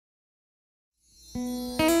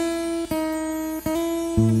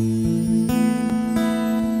Well,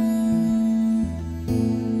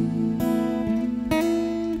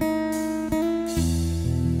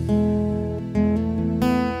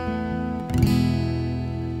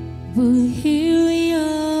 here we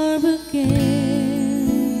are again.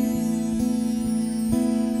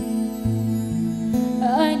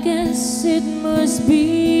 I guess it must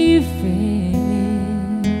be fate.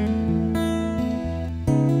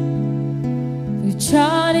 We've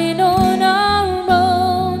tried it on our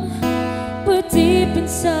own, but deep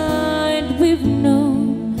inside we've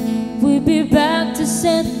known we'll be back to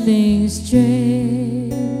set things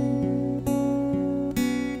straight.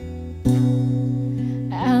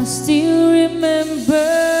 I still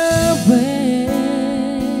remember when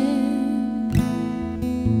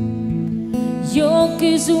your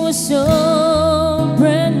kiss was so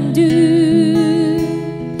brand new.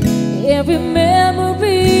 Every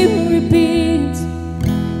memory repeats,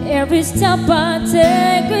 every step I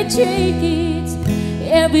take a change.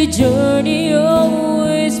 Every journey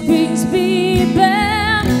always brings me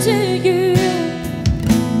back to you.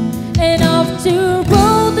 And after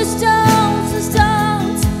all the stones and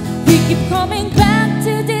stones, we keep coming back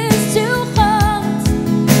to these two hearts,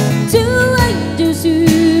 two angels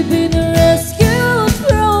who've been rescued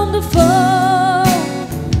from the fall.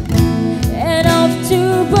 And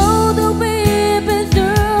after all that we've been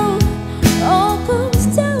through, all comes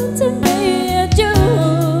down to me and you.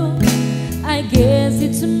 I guess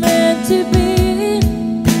it's meant to be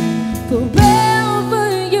forever,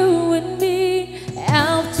 you and me,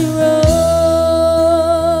 after all.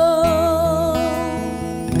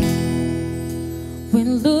 When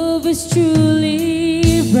love is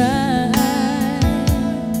truly right,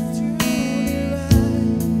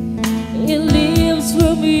 it lives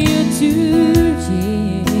from year to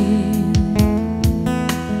year.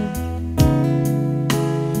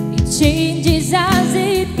 It changes as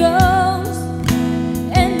it goes,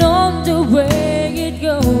 and on the way it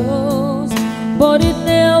goes, but it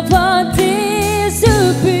never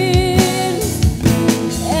disappears.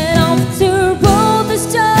 And after all the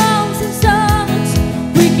storms and suns,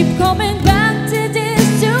 we keep coming back to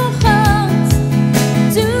these two hearts,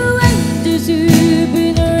 two angels who've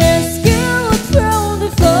been rescued from the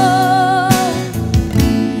fall.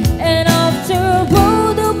 And after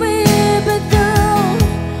all that we've been through,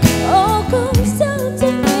 all comes down to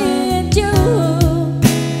me and you.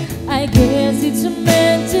 I guess it's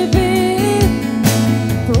meant to be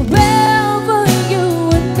forever, you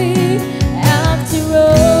and me, after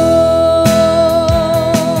all.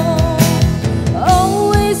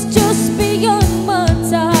 Always just beyond my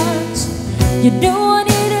touch, you know I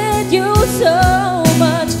needed you so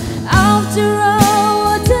much. After all,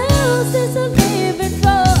 what else is a living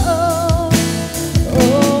for?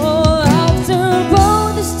 Oh, after all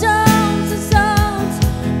the storms and sounds,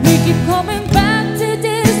 we keep coming back to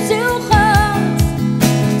these two hearts,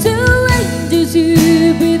 two angels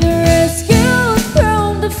who've been rescued from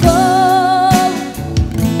the fall.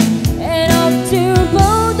 And after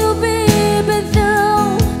all that we've been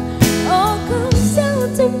through, all comes down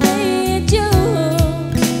to me and you.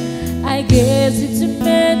 I guess it's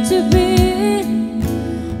meant to be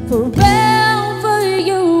forever,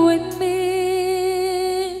 you and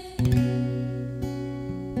me,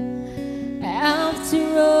 after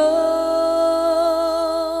all.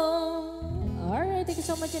 Alright, thank you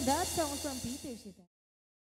so much. And that song from Peter.